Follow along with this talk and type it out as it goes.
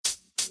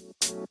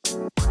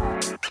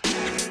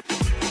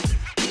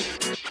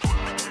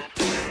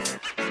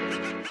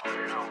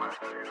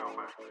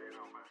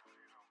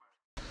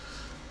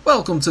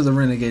Welcome to the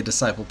Renegade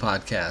Disciple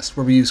Podcast,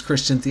 where we use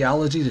Christian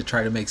theology to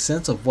try to make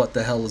sense of what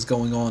the hell is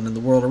going on in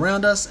the world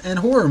around us, and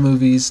horror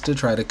movies to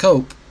try to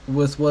cope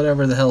with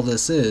whatever the hell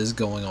this is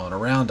going on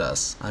around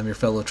us. I'm your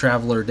fellow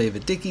traveler,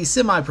 David Dickey,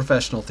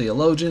 semi-professional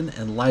theologian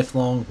and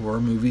lifelong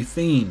horror movie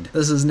fiend.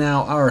 This is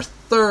now our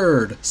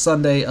third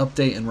Sunday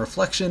Update and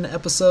Reflection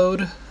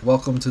episode.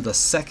 Welcome to the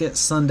second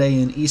Sunday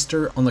in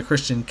Easter on the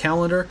Christian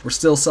calendar. We're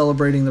still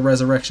celebrating the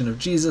resurrection of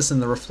Jesus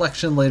and the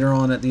reflection later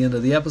on at the end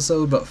of the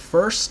episode, but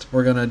first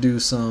we're going to do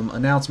some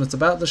announcements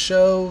about the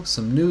show,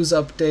 some news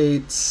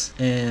updates,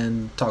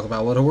 and talk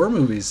about what horror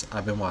movies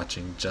I've been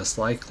watching, just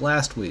like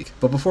last week.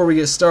 But before we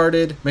get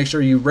started, make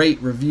sure you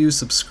rate, review,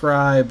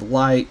 subscribe,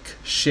 like,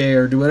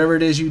 share, do whatever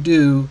it is you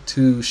do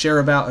to share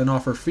about and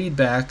offer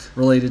feedback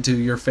related to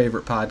your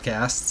favorite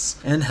podcasts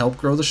and help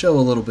grow the show a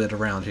little bit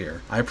around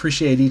here. I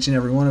appreciate each and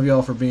every one of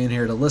y'all for being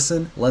here to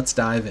listen. Let's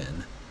dive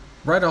in.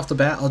 Right off the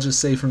bat, I'll just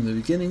say from the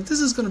beginning,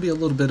 this is going to be a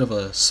little bit of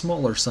a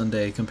smaller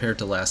Sunday compared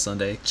to last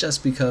Sunday,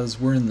 just because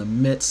we're in the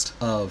midst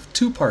of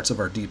two parts of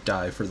our deep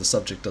dive for the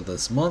subject of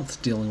this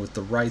month, dealing with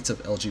the rights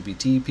of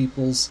LGBT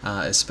peoples,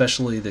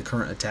 especially the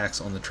current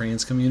attacks on the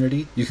trans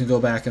community. You can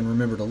go back and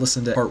remember to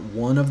listen to part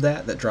 1 of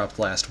that dropped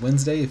last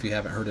Wednesday if you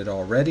haven't heard it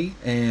already,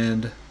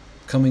 and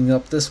coming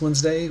up this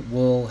Wednesday,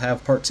 we'll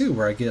have part 2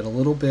 where I get a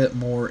little bit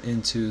more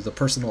into the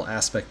personal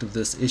aspect of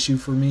this issue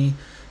for me,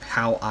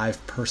 how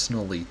I've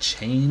personally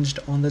changed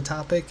on the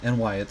topic, and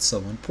why it's so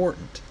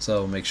important.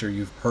 So make sure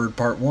you've heard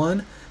part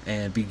 1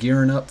 and be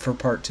gearing up for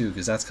part 2,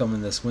 because that's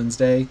coming this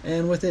Wednesday,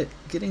 and with it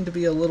getting to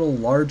be a little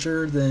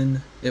larger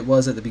than it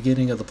was at the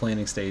beginning of the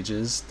planning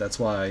stages, that's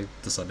why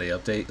the Sunday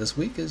update this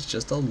week is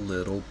just a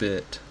little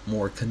bit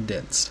more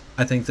condensed.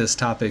 I think this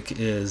topic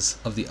is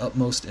of the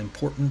utmost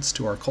importance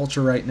to our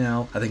culture right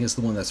now. I think it's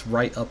the one that's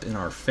right up in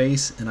our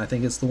face, and I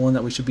think it's the one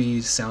that we should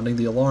be sounding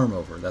the alarm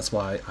over. That's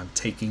why I'm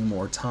taking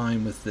more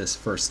time with this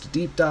first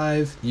deep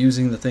dive,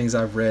 using the things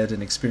I've read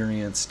and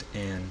experienced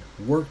and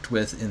worked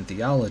with in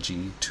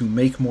theology to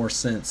make more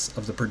sense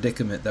of the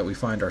predicament that we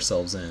find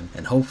ourselves in,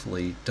 and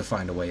hopefully to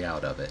find a way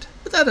out of it.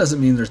 But that doesn't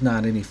mean there's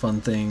not any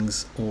fun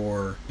things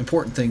or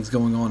important things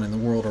going on in the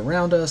world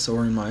around us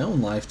or in my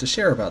own life to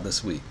share about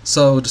this week.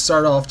 So to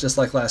start off, just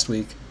like last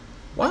week,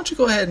 why don't you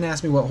go ahead and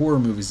ask me what horror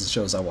movies and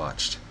shows I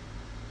watched?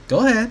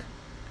 Go ahead.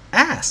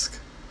 Ask.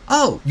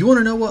 Oh, you want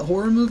to know what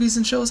horror movies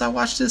and shows I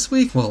watched this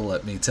week? Well,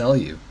 let me tell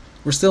you.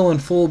 We're still in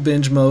full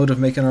binge mode of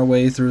making our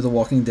way through The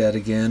Walking Dead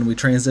again. We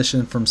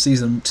transitioned from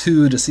Season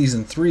 2 to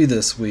Season 3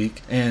 this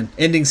week, and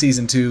ending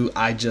Season 2,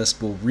 I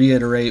just will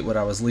reiterate what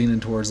I was leaning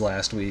towards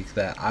last week,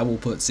 that I will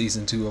put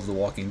Season 2 of The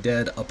Walking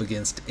Dead up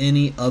against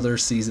any other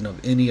season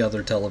of any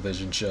other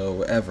television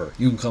show ever.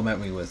 You can come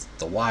at me with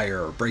The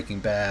Wire or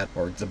Breaking Bad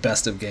or the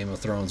best of Game of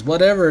Thrones,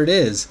 whatever it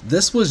is.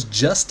 This was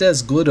just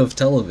as good of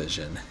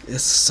television.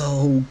 It's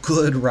so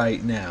good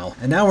right now.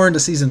 And now we're into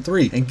Season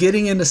 3, and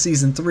getting into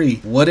Season 3,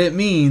 what it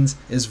means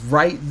is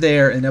right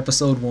there in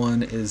episode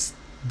 1 is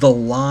the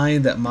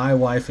line that my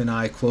wife and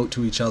I quote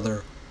to each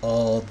other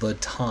all the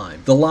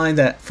time. The line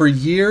that for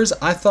years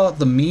I thought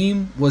the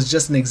meme was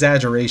just an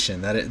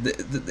exaggeration, that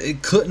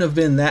it couldn't have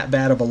been that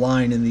bad of a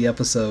line in the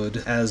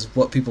episode as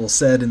what people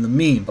said in the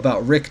meme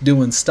about Rick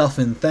doing stuff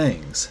and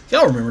things.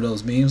 Y'all remember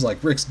those memes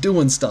like Rick's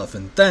doing stuff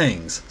and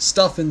things.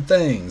 Stuff and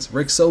things.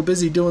 Rick's so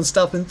busy doing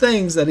stuff and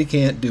things that he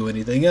can't do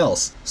anything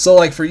else. So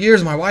like for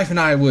years my wife and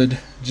I would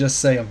just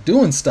say I'm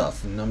doing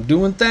stuff and I'm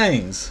doing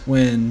things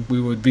when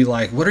we would be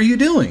like, what are you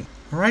doing?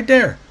 Right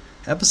there.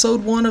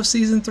 Episode 1 of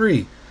Season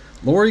 3.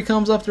 Lori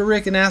comes up to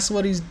Rick and asks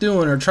what he's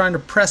doing, or trying to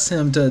press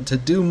him to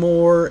do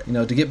more,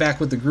 to get back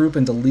with the group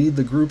and to lead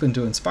the group and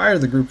to inspire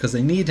the group because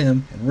they need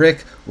him. And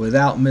Rick,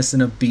 without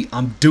missing a beat,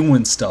 I'm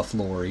doing stuff,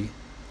 Lori.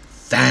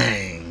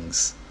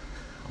 Thanks.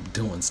 I'm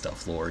doing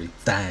stuff, Lori.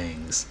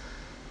 Thanks.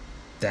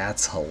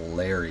 That's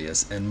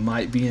hilarious and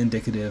might be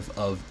indicative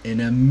of an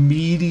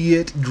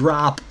immediate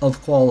drop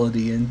of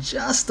quality in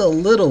just a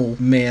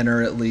little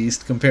manner, at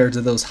least, compared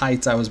to those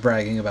heights I was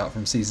bragging about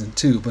from Season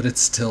 2, but it's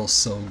still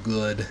so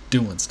good.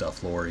 Doing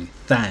stuff, Lori.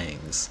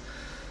 Thanks.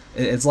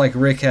 It's like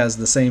Rick has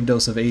the same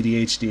dose of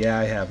ADHD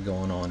I have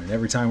going on, and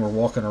every time we're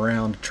walking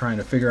around trying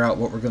to figure out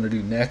what we're going to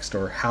do next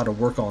or how to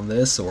work on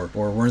this, or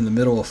we're in the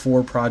middle of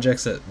 4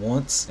 projects at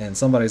once, and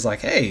somebody's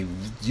like, hey,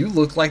 you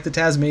look like the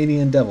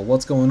Tasmanian devil,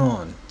 what's going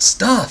on?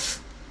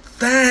 Stuff!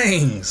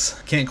 Thanks!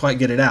 Can't quite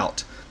get it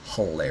out.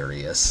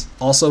 Hilarious.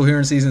 Also here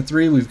in Season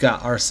 3, we've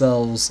got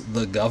ourselves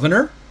the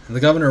Governor. The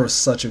Governor was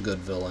such a good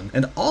villain.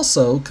 And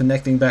also,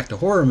 connecting back to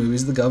horror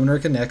movies, The Governor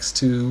connects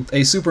to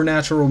a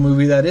supernatural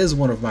movie that is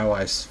one of my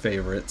wife's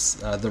favorites,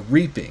 The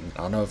Reaping.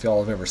 I don't know if y'all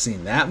have ever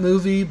seen that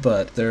movie,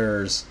 but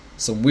there's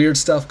some weird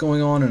stuff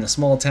going on in a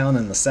small town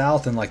in the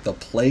south, and like the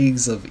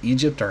plagues of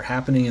Egypt are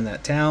happening in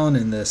that town,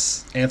 and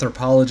this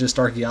anthropologist,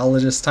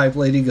 archaeologist type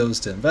lady goes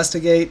to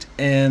investigate,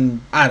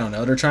 and I don't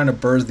know, they're trying to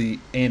birth the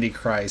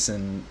Antichrist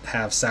and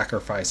have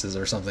sacrifices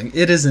or something.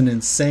 It is an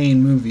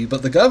insane movie,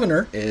 but the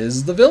Governor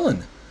is the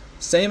villain.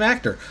 Same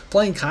actor,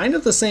 playing kind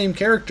of the same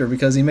character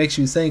because he makes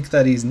you think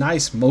that he's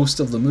nice most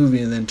of the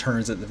movie and then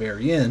turns at the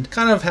very end.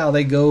 Kind of how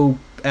they go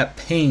at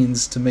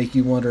pains to make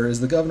you wonder,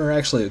 is the governor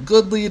actually a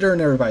good leader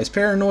and everybody's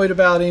paranoid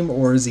about him,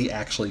 or is he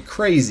actually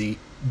crazy?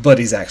 But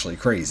he's actually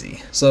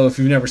crazy. So if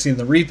you've never seen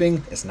The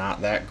Reaping, it's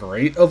not that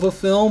great of a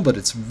film, but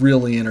it's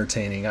really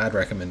entertaining. I'd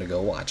recommend to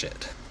go watch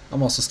it.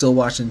 I'm also still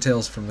watching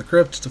Tales from the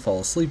Crypt to fall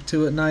asleep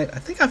to at night. I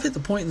think I've hit the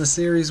point in the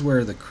series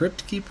where the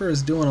Crypt Keeper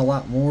is doing a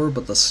lot more,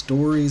 but the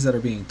stories that are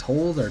being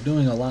told are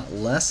doing a lot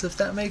less, if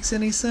that makes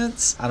any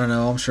sense. I don't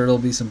know, I'm sure there'll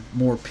be some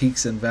more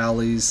peaks and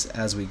valleys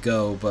as we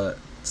go, but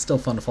it's still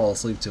fun to fall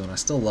asleep to, and I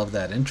still love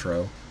that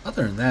intro.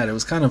 Other than that, it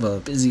was kind of a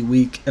busy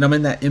week, and I'm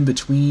in that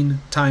in-between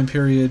time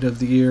period of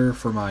the year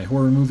for my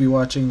horror movie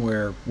watching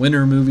where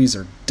winter movies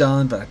are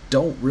done, but I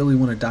don't really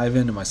want to dive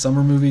into my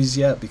summer movies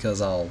yet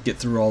because I'll get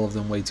through all of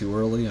them way too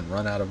early and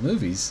run out of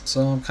movies.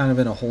 So I'm kind of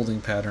in a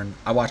holding pattern.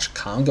 I watched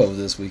Congo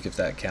this week, if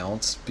that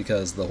counts,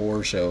 because the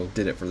horror show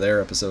did it for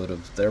their episode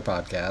of their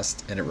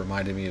podcast, and it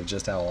reminded me of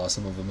just how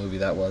awesome of a movie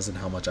that was and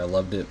how much I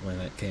loved it when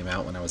it came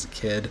out when I was a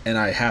kid. And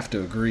I have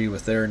to agree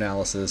with their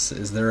analysis.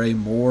 Is there a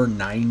more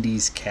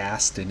 90s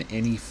cast in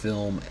any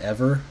film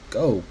ever?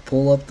 Go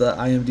pull up the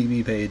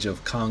IMDb page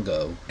of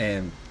Congo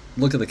and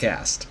look at the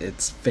cast.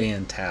 It's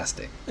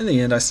fantastic. In the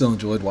end, I still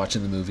enjoyed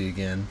watching the movie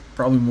again.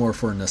 Probably more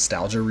for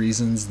nostalgia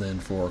reasons than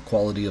for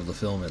quality of the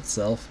film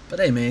itself. But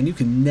hey man, you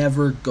can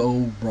never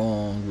go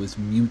wrong with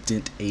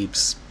mutant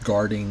apes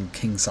guarding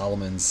King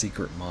Solomon's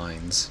secret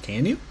mines.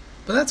 Can you?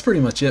 But that's pretty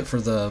much it for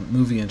the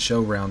movie and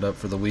show roundup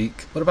for the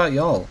week. What about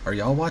y'all? Are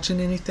y'all watching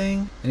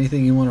anything?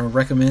 Anything you want to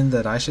recommend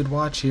that I should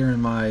watch here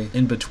in my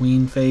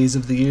in-between phase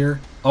of the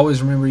year?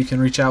 Always remember you can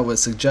reach out with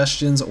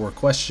suggestions or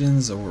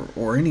questions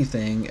or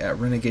anything at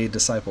Renegade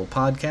Disciple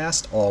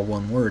Podcast, all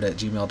one word, at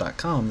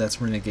gmail.com.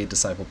 That's Renegade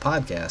Disciple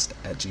Podcast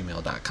at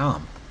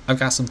gmail.com. I've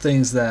got some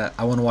things that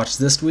I want to watch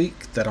this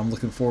week that I'm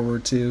looking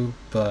forward to,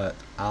 but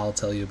I'll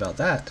tell you about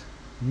that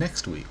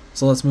next week.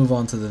 So let's move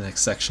on to the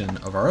next section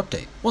of our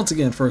update. Once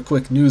again, for a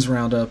quick news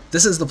roundup,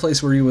 this is the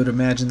place where you would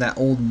imagine that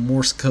old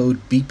Morse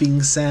code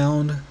beeping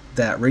sound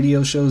that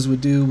radio shows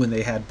would do when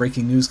they had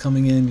breaking news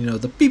coming in, you know,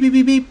 the beep beep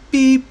beep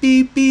beep beep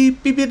beep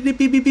beep beep beep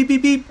beep beep beep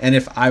beep beep. And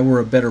if I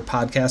were a better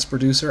podcast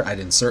producer, I'd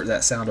insert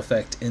that sound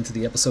effect into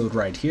the episode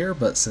right here,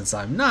 but since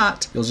I'm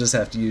not, you'll just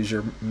have to use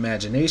your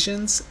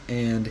imaginations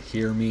and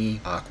hear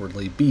me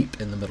awkwardly beep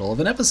in the middle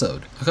of an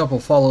episode. A couple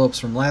follow-ups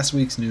from last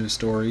week's news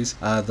stories.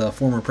 The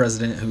former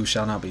president, who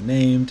shall not be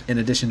named, in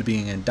addition to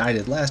being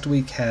indicted last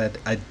week, had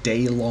a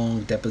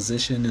day-long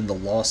deposition in the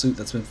lawsuit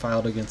that's been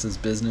filed against his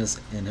business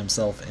and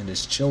himself and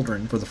his children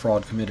for the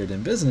fraud committed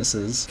in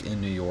businesses in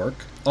New York.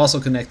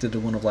 Also connected to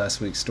one of last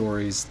week's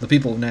stories, the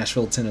people of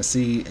Nashville,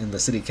 Tennessee and the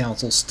city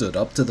council stood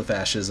up to the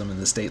fascism in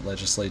the state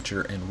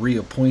legislature and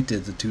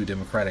reappointed the two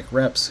Democratic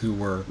reps who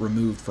were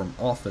removed from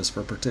office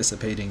for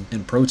participating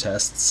in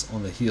protests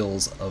on the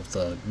heels of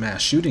the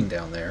mass shooting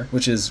down there,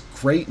 which is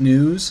great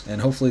news,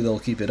 and hopefully they'll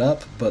keep it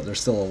up, but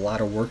there's still a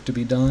lot of work to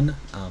be done.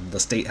 The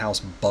State House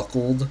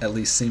buckled, at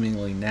least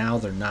seemingly now.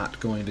 They're not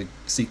going to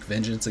seek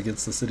vengeance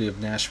against the city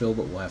of Nashville,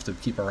 but we'll have to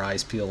keep our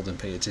eyes peeled and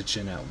pay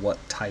attention at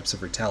what types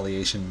of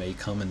retaliation may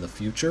come in the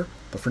future.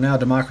 But for now,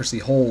 democracy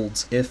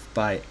holds, if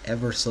by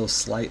ever so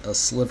slight a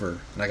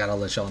sliver. And I gotta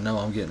let y'all know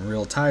I'm getting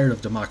real tired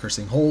of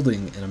democracy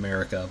holding in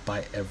America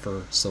by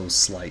ever so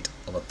slight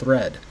of a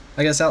thread.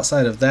 I guess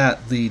outside of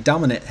that, the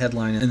dominant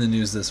headline in the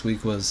news this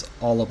week was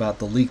all about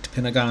the leaked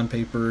Pentagon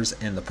papers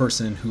and the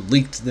person who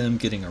leaked them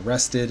getting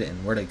arrested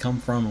and where they come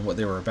from and what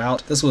they were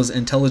about. This was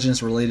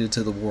intelligence related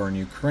to the war in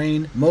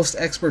Ukraine. Most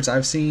experts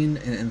I've seen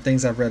and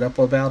things I've read up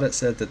about it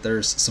said that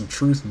there's some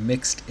truth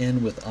mixed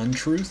in with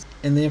untruth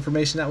in the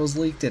information that was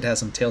leaked. It has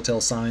some telltale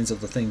signs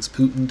of the things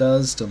Putin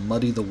does to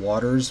muddy the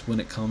waters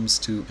when it comes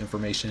to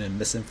information and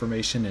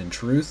misinformation and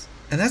truth.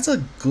 And that's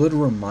a good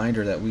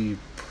reminder that we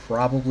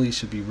probably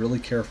should be really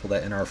careful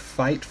that in our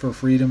fight for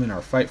freedom, in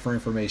our fight for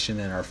information,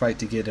 in our fight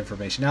to get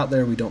information out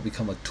there, we don't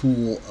become a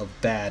tool of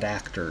bad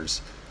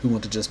actors who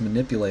want to just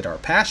manipulate our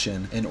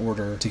passion in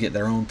order to get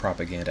their own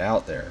propaganda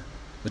out there,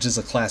 which is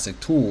a classic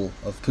tool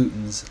of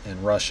Putin's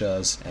and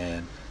Russia's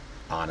and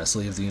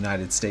honestly of the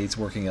United States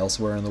working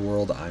elsewhere in the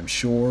world. I'm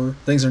sure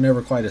things are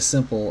never quite as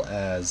simple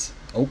as,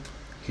 oh,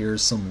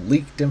 here's some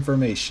leaked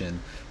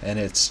information and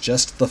it's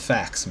just the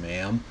facts,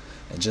 ma'am,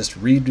 and just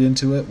read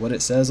into it what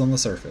it says on the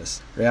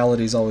surface.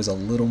 Reality is always a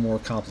little more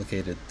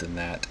complicated than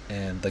that.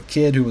 And the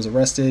kid who was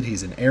arrested,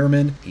 he's an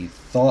airman. He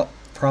thought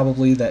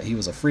probably that he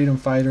was a freedom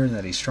fighter and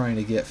that he's trying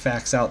to get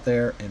facts out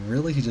there, and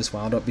really he just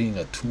wound up being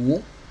a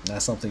tool.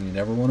 That's something you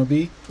never want to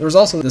be. There was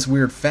also this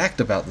weird fact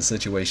about the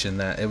situation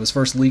that it was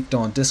first leaked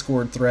on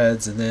Discord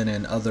threads and then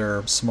in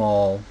other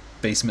small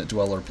basement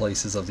dweller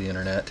places of the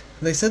internet.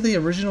 They said the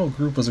original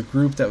group was a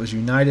group that was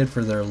united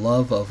for their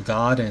love of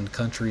God and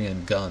country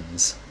and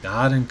guns.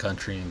 God and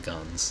country and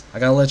guns. I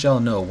gotta let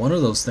y'all know, one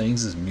of those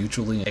things is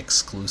mutually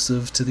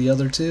exclusive to the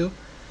other two.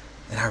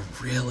 And I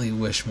really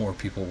wish more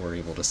people were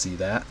able to see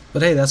that.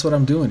 But hey, that's what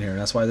I'm doing here. And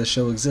that's why this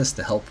show exists,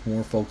 to help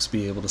more folks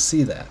be able to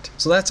see that.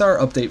 So that's our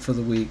update for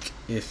the week.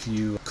 If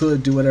you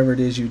could do whatever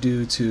it is you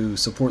do to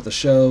support the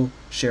show,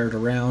 share it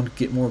around,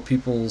 get more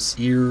people's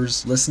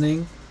ears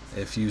listening.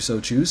 If you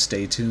so choose,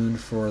 stay tuned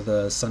for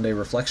the Sunday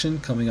Reflection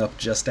coming up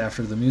just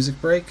after the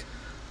music break.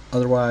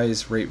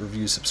 Otherwise, rate,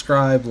 review,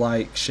 subscribe,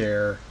 like,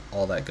 share,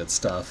 all that good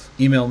stuff.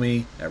 Email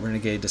me at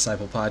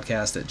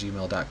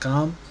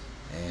renegadedisciplepodcast@gmail.com.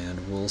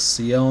 And we'll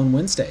see you on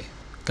Wednesday.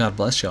 God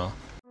bless y'all.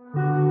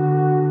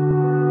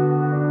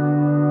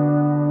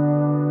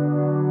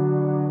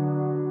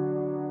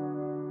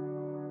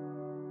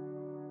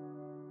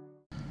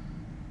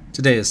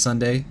 Today is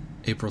Sunday,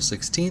 April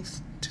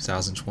 16th,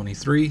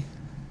 2023,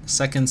 the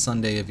second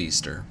Sunday of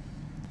Easter.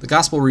 The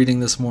Gospel reading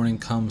this morning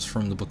comes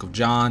from the book of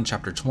John,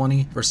 chapter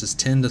 20, verses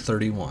 10 to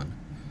 31.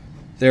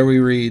 There we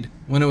read,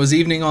 "When it was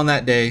evening on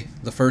that day,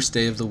 the first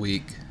day of the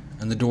week,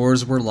 and the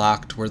doors were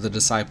locked where the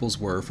disciples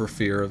were for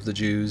fear of the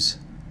Jews,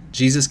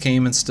 Jesus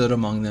came and stood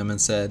among them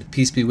and said,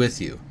 'Peace be with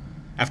you.'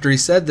 After he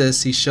said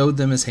this, he showed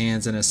them his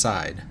hands and his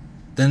side.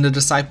 Then the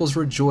disciples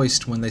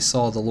rejoiced when they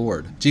saw the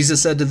Lord. Jesus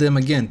said to them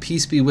again,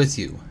 'Peace be with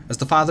you. As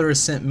the Father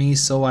has sent me,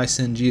 so I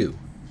send you.'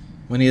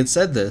 When he had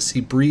said this, he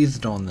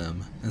breathed on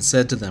them and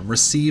said to them,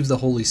 'Receive the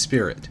Holy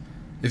Spirit.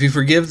 If you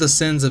forgive the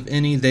sins of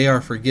any, they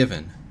are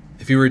forgiven.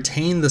 If you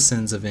retain the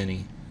sins of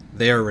any,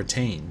 they are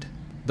retained.'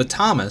 But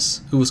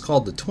Thomas, who was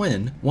called the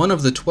twin, one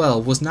of the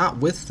 12, was not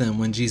with them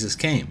when Jesus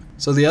came.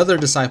 So the other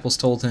disciples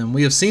told him,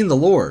 'We have seen the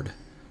Lord.'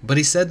 But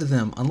he said to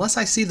them, 'Unless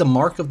I see the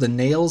mark of the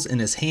nails in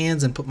his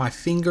hands and put my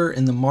finger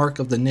in the mark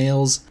of the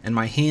nails and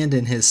my hand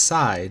in his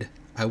side,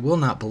 I will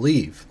not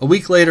believe.' A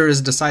week later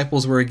his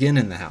disciples were again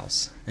in the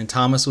house, and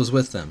Thomas was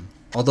with them.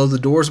 Although the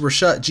doors were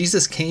shut,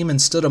 Jesus came and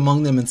stood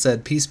among them and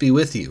said, 'Peace be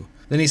with you.'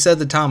 Then he said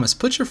to Thomas,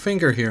 'Put your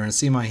finger here and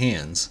see my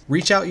hands.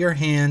 Reach out your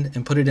hand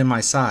and put it in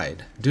my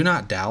side. Do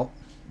not doubt,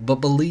 but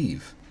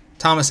believe.'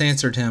 Thomas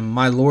answered him,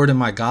 'My Lord and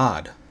my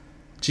God.'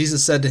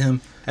 Jesus said to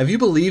him, 'Have you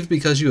believed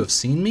because you have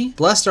seen me?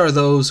 Blessed are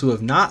those who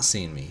have not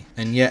seen me,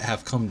 and yet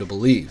have come to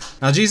believe.'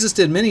 Now Jesus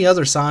did many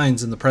other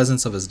signs in the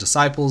presence of his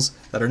disciples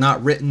that are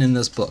not written in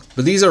this book.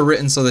 But these are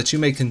written so that you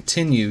may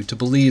continue to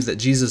believe that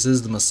Jesus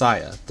is the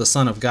Messiah, the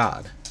Son of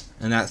God,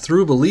 and that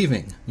through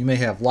believing you may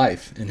have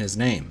life in his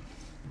name."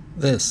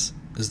 This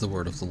is the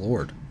word of the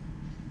Lord.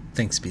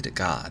 Thanks be to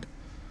God.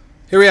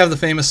 Here we have the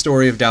famous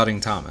story of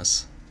Doubting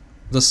Thomas.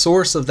 The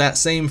source of that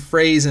same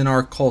phrase in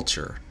our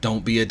culture,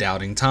 "Don't be a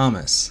doubting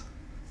Thomas."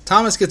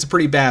 Thomas gets a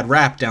pretty bad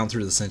rap down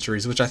through the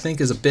centuries, which I think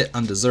is a bit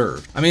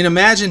undeserved. I mean,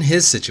 imagine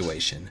his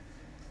situation.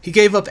 He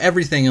gave up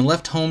everything and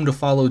left home to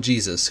follow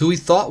Jesus, who he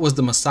thought was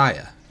the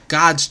Messiah,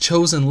 God's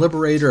chosen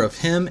liberator of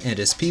him and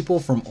his people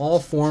from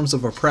all forms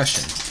of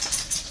oppression.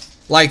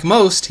 Like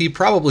most, he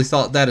probably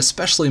thought that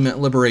especially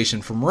meant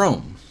liberation from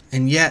Rome.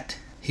 And yet,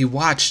 he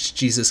watched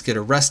Jesus get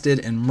arrested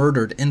and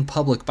murdered in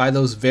public by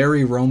those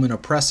very Roman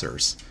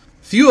oppressors.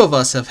 Few of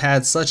us have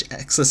had such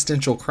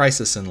existential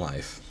crisis in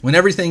life, when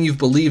everything you've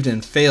believed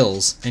in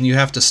fails and you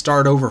have to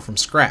start over from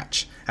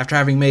scratch after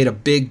having made a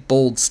big,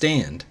 bold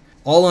stand,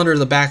 all under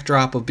the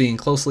backdrop of being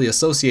closely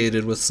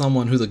associated with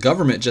someone who the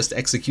government just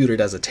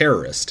executed as a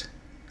terrorist.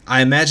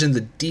 I imagine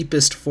the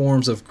deepest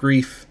forms of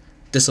grief,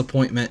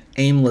 disappointment,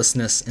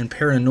 aimlessness, and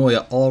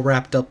paranoia all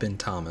wrapped up in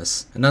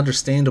Thomas, and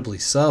understandably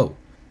so.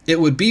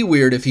 It would be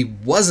weird if he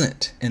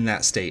wasn't in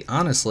that state,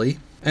 honestly.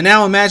 And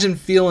now imagine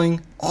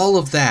feeling all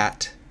of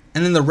that,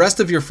 and then the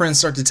rest of your friends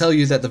start to tell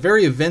you that the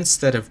very events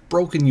that have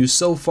broken you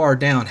so far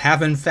down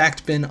have in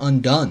fact been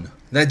undone,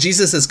 that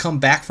Jesus has come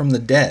back from the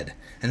dead,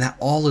 and that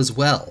all is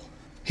well.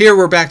 Here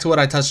we're back to what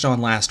I touched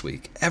on last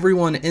week.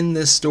 Everyone in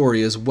this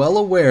story is well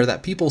aware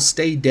that people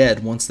stay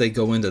dead once they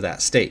go into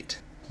that state.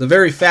 The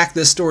very fact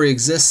this story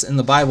exists in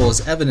the Bible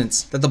is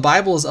evidence that the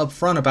Bible is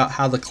upfront about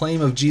how the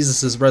claim of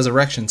Jesus'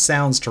 resurrection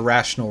sounds to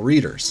rational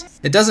readers.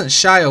 It doesn't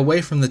shy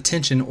away from the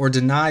tension or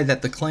deny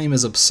that the claim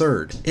is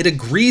absurd. It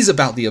agrees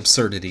about the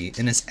absurdity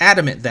and is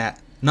adamant that,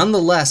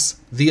 nonetheless,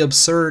 the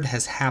absurd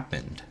has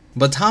happened.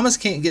 But Thomas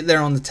can't get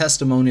there on the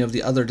testimony of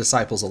the other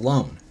disciples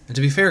alone. And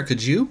to be fair,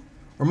 could you?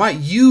 Or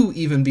might you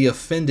even be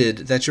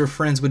offended that your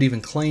friends would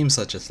even claim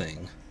such a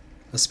thing?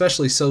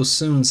 Especially so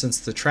soon since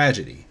the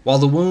tragedy, while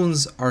the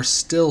wounds are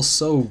still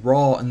so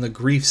raw and the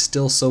grief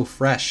still so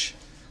fresh.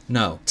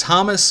 No,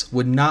 Thomas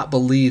would not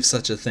believe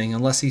such a thing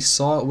unless he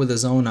saw it with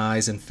his own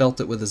eyes and felt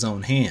it with his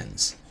own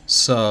hands.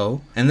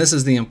 So, and this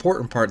is the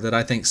important part that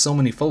I think so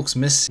many folks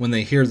miss when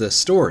they hear this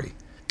story,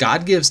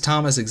 God gives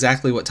Thomas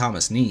exactly what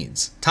Thomas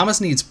needs.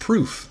 Thomas needs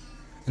proof,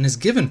 and is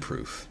given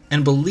proof,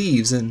 and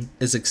believes and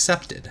is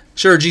accepted.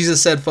 Sure,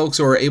 Jesus said folks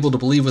who are able to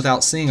believe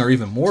without seeing are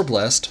even more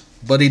blessed,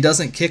 but he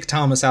doesn't kick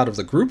Thomas out of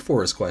the group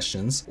for his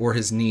questions, or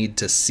his need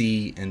to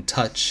see and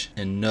touch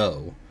and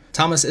know.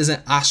 Thomas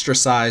isn't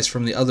ostracized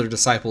from the other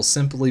disciples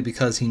simply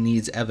because he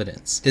needs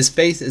evidence. His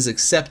faith is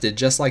accepted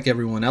just like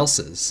everyone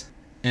else's.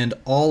 and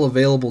all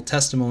available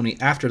testimony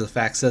after the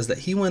fact says that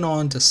he went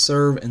on to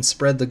serve and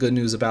spread the good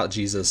news about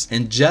Jesus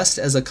in just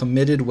as a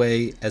committed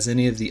way as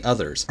any of the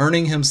others,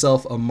 earning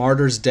himself a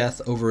martyr's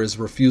death over his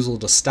refusal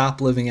to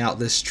stop living out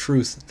this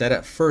truth that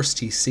at first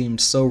he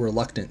seemed so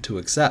reluctant to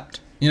accept.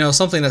 You know,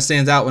 something that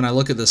stands out when I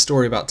look at this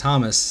story about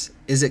Thomas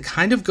is it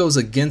kind of goes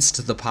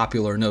against the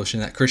popular notion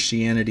that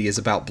Christianity is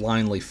about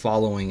blindly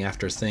following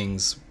after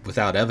things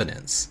without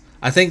evidence.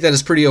 I think that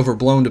is pretty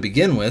overblown to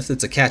begin with.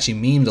 It's a catchy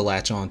meme to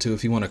latch onto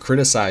if you want to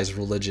criticize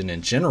religion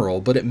in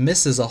general, but it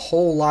misses a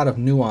whole lot of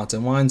nuance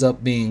and winds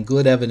up being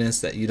good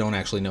evidence that you don't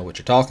actually know what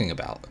you're talking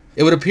about.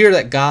 It would appear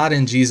that God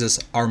and Jesus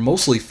are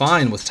mostly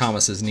fine with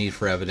Thomas's need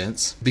for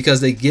evidence because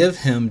they give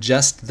him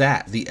just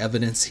that, the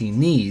evidence he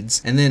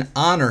needs, and then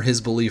honor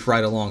his belief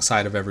right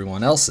alongside of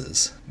everyone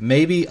else's.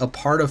 Maybe a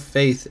part of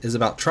faith is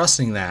about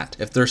trusting that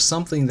if there's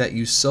something that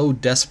you so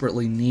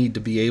desperately need to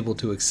be able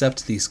to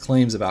accept these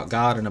claims about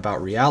God and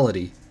about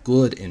reality,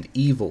 good and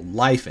evil,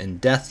 life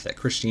and death that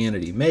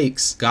Christianity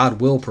makes,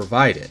 God will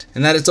provide it.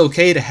 And that it's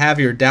okay to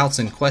have your doubts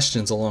and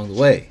questions along the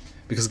way,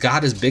 because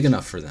God is big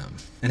enough for them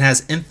and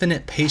has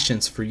infinite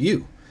patience for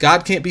you.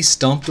 God can't be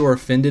stumped or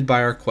offended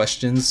by our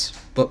questions,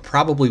 but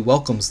probably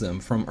welcomes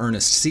them from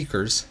earnest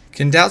seekers.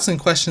 Can doubts and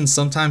questions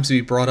sometimes be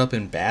brought up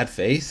in bad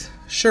faith?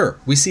 Sure,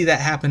 we see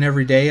that happen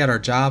every day at our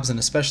jobs and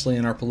especially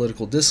in our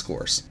political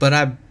discourse. But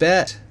I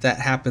bet that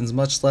happens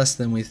much less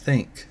than we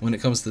think when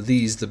it comes to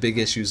the big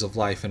issues of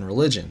life and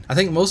religion. I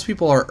think most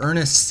people are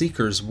earnest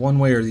seekers one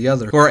way or the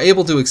other who are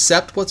able to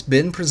accept what's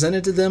been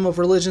presented to them of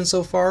religion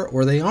so far,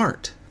 or they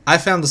aren't. I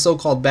found the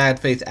so-called bad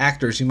faith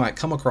actors you might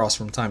come across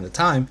from time to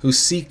time who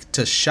seek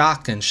to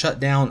shock and shut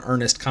down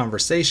earnest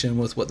conversation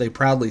with what they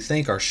proudly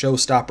think are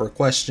showstopper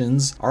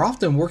questions are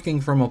often working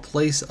from a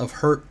place of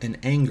hurt and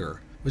anger,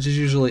 which is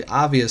usually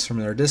obvious from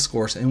their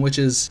discourse and which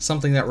is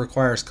something that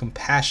requires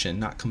compassion,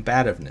 not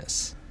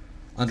combativeness,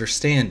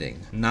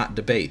 understanding, not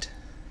debate.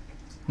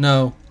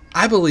 No,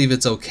 I believe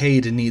it's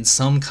okay to need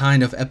some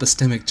kind of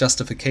epistemic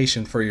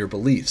justification for your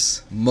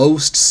beliefs.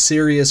 Most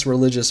serious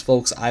religious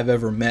folks I've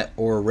ever met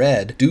or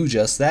read do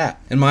just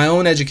that. In my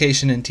own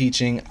education and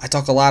teaching, I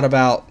talk a lot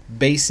about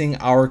basing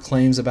our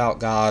claims about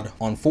God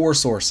on 4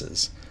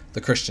 sources. The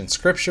Christian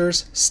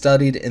scriptures,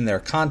 studied in their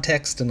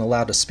context and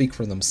allowed to speak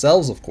for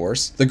themselves, of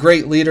course. The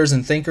great leaders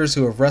and thinkers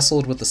who have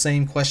wrestled with the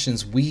same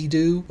questions we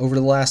do over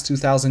the last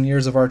 2,000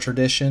 years of our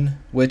tradition,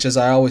 which, as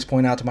I always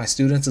point out to my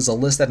students, is a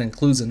list that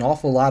includes an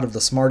awful lot of the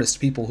smartest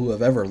people who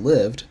have ever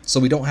lived. So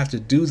we don't have to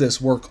do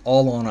this work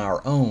all on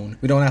our own.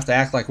 We don't have to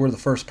act like we're the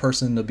first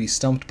person to be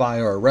stumped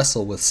by or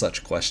wrestle with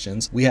such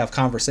questions. We have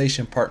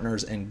conversation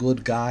partners and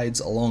good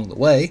guides along the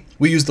way.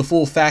 We use the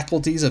full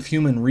faculties of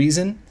human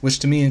reason, which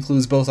to me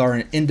includes both our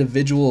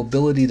individual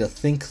ability to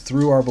think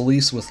through our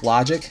beliefs with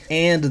logic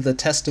and the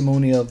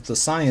testimony of the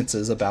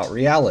sciences about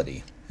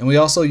reality. And we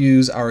also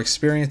use our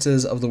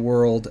experiences of the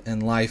world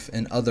and life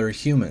and other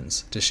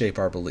humans to shape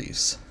our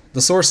beliefs.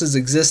 The sources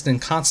exist in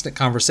constant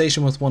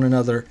conversation with one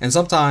another, and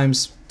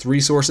sometimes 3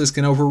 sources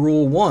can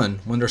overrule 1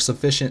 when there's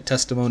sufficient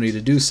testimony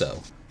to do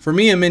so. For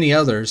me and many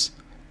others,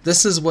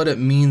 this is what it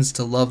means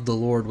to love the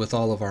Lord with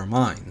all of our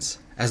minds.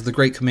 As the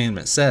Great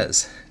Commandment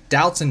says,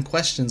 doubts and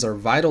questions are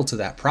vital to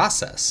that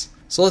process.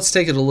 So let's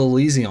take it a little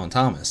easy on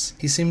Thomas.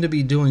 He seemed to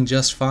be doing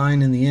just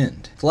fine in the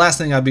end. The last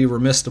thing I'd be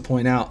remiss to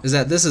point out is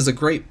that this is a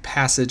great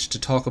passage to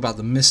talk about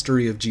the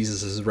mystery of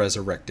Jesus'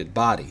 resurrected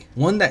body.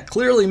 One that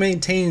clearly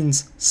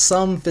maintains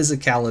some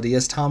physicality,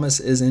 as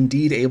Thomas is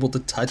indeed able to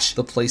touch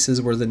the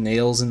places where the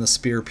nails and the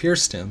spear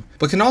pierced him,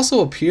 but can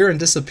also appear and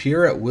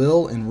disappear at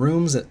will in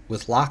rooms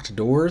with locked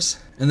doors.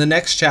 In the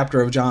next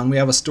chapter of John, we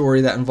have a story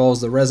that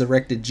involves the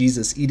resurrected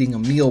Jesus eating a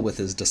meal with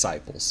his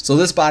disciples. So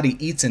this body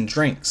eats and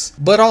drinks.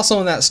 But also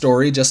in that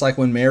story, just like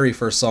when Mary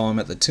first saw him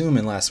at the tomb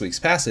in last week's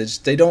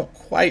passage, they don't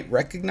quite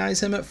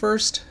recognize him at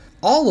first.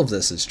 All of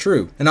this is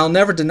true, and I'll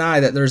never deny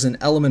that there's an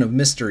element of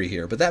mystery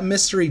here, but that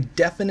mystery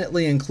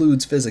definitely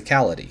includes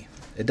physicality.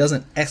 It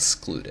doesn't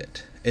exclude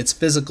it. It's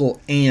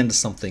physical and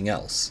something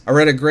else. I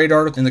read a great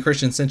article in the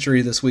Christian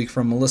Century this week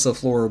from Melissa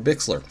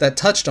Florer-Bixler that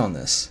touched on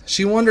this.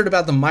 She wondered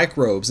about the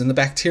microbes and the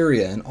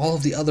bacteria and all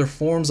of the other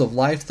forms of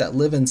life that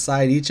live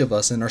inside each of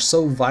us and are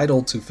so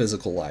vital to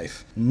physical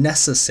life.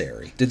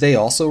 Necessary. Did they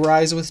also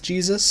rise with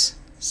Jesus?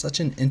 Such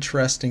an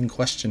interesting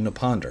question to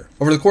ponder.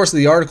 Over the course of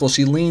the article,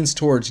 she leans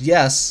towards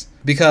yes,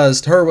 because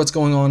to her, what's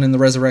going on in the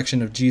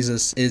resurrection of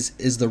Jesus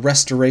is the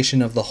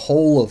restoration of the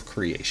whole of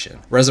creation.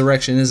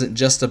 Resurrection isn't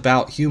just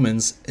about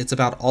humans, it's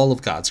about all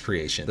of God's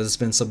creation that has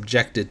been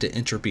subjected to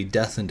entropy,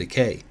 death, and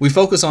decay. We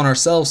focus on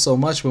ourselves so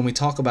much when we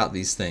talk about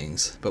these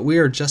things, but we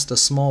are just a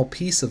small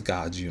piece of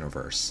God's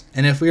universe.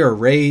 And if we are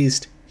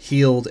raised,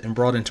 healed, and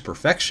brought into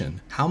perfection,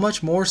 how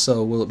much more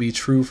so will it be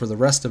true for the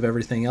rest of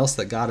everything else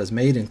that God has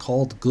made and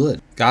called good?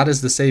 God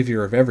is the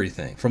savior of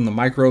everything, from the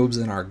microbes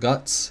in our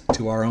guts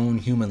to our own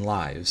human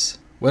lives.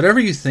 Whatever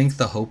you think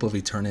the hope of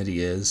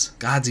eternity is,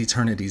 God's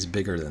eternity is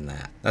bigger than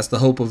that. That's the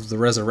hope of the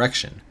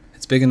resurrection.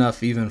 It's big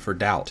enough even for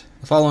doubt.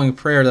 The following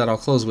prayer that I'll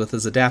close with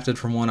is adapted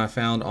from one I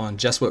found on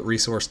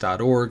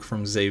jesuitresource.org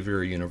from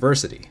Xavier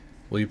University.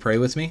 Will you pray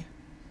with me?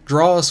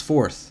 Draw us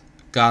forth,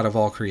 God of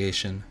all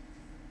creation,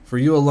 for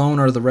you alone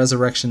are the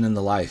resurrection and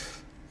the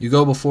life. You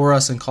go before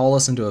us and call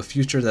us into a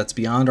future that's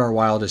beyond our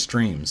wildest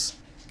dreams.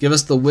 Give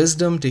us the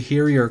wisdom to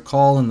hear your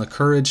call and the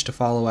courage to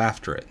follow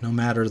after it, no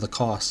matter the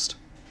cost.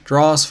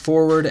 Draw us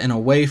forward and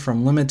away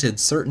from limited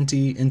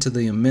certainty into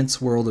the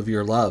immense world of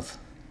your love.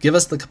 Give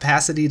us the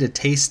capacity to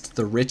taste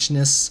the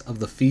richness of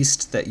the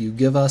feast that you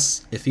give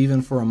us, if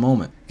even for a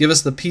moment. Give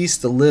us the peace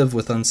to live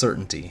with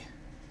uncertainty,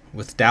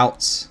 with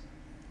doubts,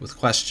 with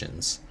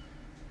questions.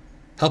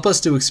 Help us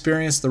to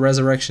experience the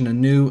resurrection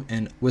anew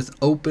and with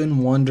open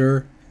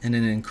wonder and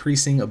an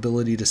increasing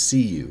ability to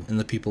see you in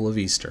the people of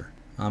Easter.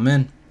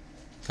 Amen.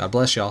 God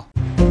bless y'all.